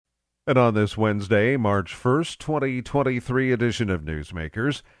And on this Wednesday, March 1st, 2023 edition of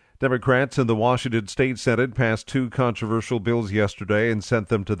Newsmakers, Democrats in the Washington State Senate passed two controversial bills yesterday and sent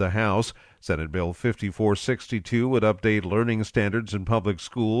them to the House. Senate Bill 5462 would update learning standards in public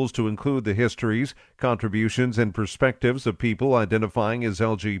schools to include the histories, contributions, and perspectives of people identifying as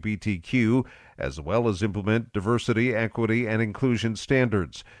LGBTQ, as well as implement diversity, equity, and inclusion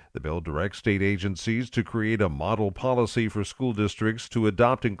standards. The bill directs state agencies to create a model policy for school districts to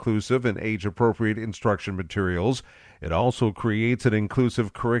adopt inclusive and age-appropriate instruction materials. It also creates an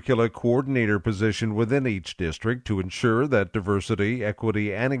inclusive curricula coordinator position within each district to ensure that diversity,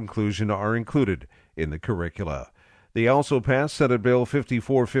 equity, and inclusion are included in the curricula. They also passed Senate Bill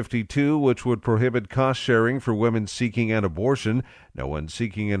 5452, which would prohibit cost sharing for women seeking an abortion. No one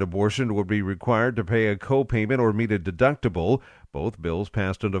seeking an abortion would be required to pay a co-payment or meet a deductible. Both bills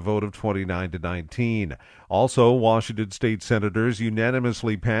passed on a vote of 29-19. Also, Washington state senators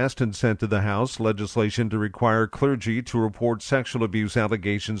unanimously passed and sent to the House legislation to require clergy to report sexual abuse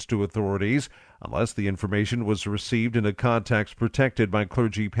allegations to authorities unless the information was received in a context protected by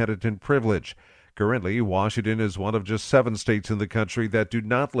clergy penitent privilege. Currently, Washington is one of just 7 states in the country that do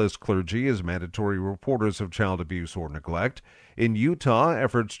not list clergy as mandatory reporters of child abuse or neglect. In Utah,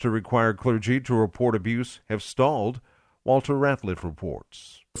 efforts to require clergy to report abuse have stalled. Walter Ratliff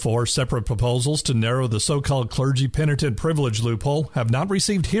reports. 4 separate proposals to narrow the so-called clergy penitent privilege loophole have not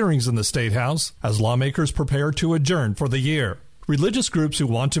received hearings in the State House as lawmakers prepare to adjourn for the year. Religious groups who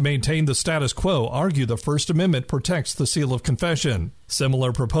want to maintain the status quo argue the First Amendment protects the seal of confession.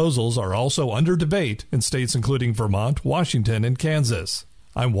 Similar proposals are also under debate in states including Vermont, Washington, and Kansas.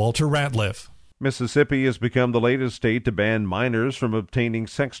 I'm Walter Ratliff. Mississippi has become the latest state to ban minors from obtaining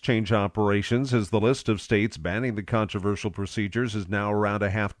sex change operations, as the list of states banning the controversial procedures is now around a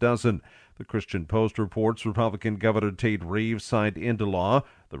half dozen. The Christian Post reports Republican Governor Tate Reeves signed into law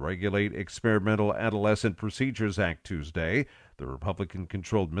the Regulate Experimental Adolescent Procedures Act Tuesday. The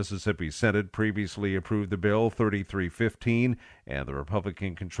Republican-controlled Mississippi Senate previously approved the bill 3315, and the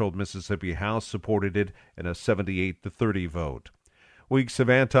Republican-controlled Mississippi House supported it in a 78-30 vote. Weeks of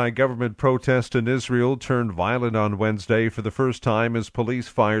anti-government protest in Israel turned violent on Wednesday for the first time as police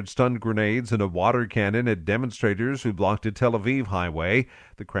fired stun grenades and a water cannon at demonstrators who blocked a Tel Aviv highway.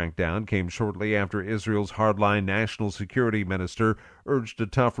 The crackdown came shortly after Israel's hardline national security minister urged a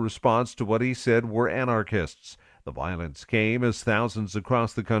tough response to what he said were anarchists. The violence came as thousands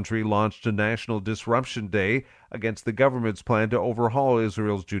across the country launched a national disruption day against the government's plan to overhaul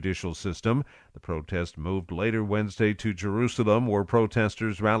Israel's judicial system. The protest moved later Wednesday to Jerusalem, where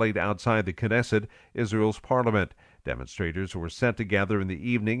protesters rallied outside the Knesset, Israel's parliament. Demonstrators were set to gather in the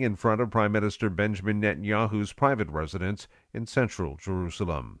evening in front of Prime Minister Benjamin Netanyahu's private residence in central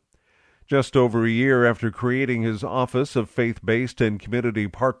Jerusalem. Just over a year after creating his Office of Faith-Based and Community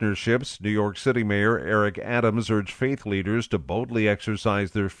Partnerships, New York City Mayor Eric Adams urged faith leaders to boldly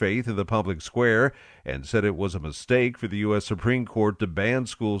exercise their faith in the public square and said it was a mistake for the U.S. Supreme Court to ban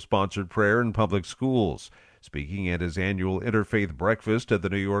school-sponsored prayer in public schools. Speaking at his annual interfaith breakfast at the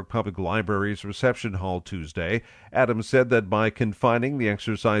New York Public Library's reception hall Tuesday, Adams said that by confining the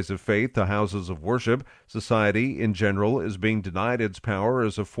exercise of faith to houses of worship, society in general is being denied its power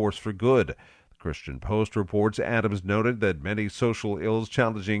as a force for good. The Christian Post reports Adams noted that many social ills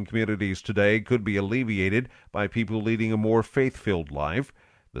challenging communities today could be alleviated by people leading a more faith-filled life.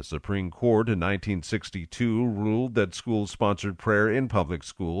 The Supreme Court in 1962 ruled that school-sponsored prayer in public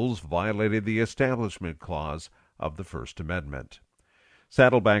schools violated the Establishment Clause of the First Amendment.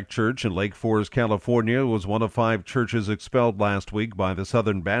 Saddleback Church in Lake Forest, California, was one of 5 churches expelled last week by the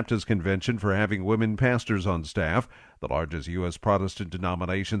Southern Baptist Convention for having women pastors on staff. The largest U.S. Protestant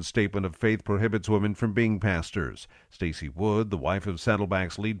denomination's statement of faith prohibits women from being pastors. Stacy Wood, the wife of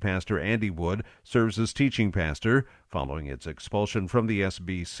Saddleback's lead pastor Andy Wood, serves as teaching pastor. Following its expulsion from the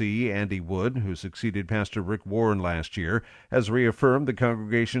SBC, Andy Wood, who succeeded Pastor Rick Warren last year, has reaffirmed the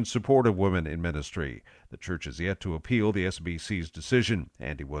congregation's support of women in ministry. The church has yet to appeal the SBC's decision.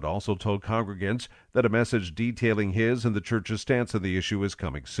 Andy Wood also told congregants that a message detailing his and the church's stance on the issue is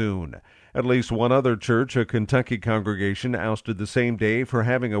coming soon. At least one other church, a Kentucky congregation ousted the same day for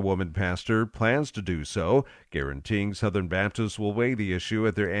having a woman pastor, plans to do so, guaranteeing Southern Baptists will weigh the issue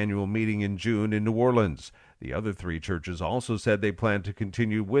at their annual meeting in June in New Orleans. The other 3 churches also said they plan to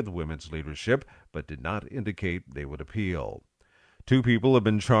continue with women's leadership, but did not indicate they would appeal. 2 people have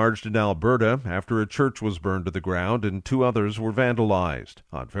been charged in Alberta after a church was burned to the ground and 2 others were vandalized.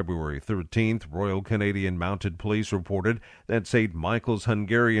 On February 13th, Royal Canadian Mounted Police reported that St. Michael's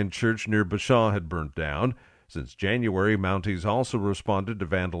Hungarian Church near Bashaw had burnt down. Since January, Mounties also responded to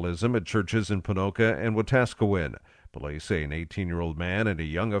vandalism at churches in Ponoka and Wetaskiwin. Police say an 18-year-old man and a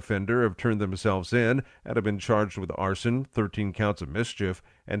young offender have turned themselves in and have been charged with arson, 13 counts of mischief,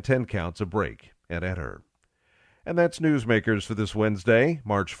 and 10 counts of break and enter. And that's Newsmakers for this Wednesday,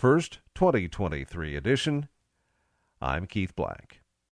 March 1st, 2023 edition. I'm Keith Black.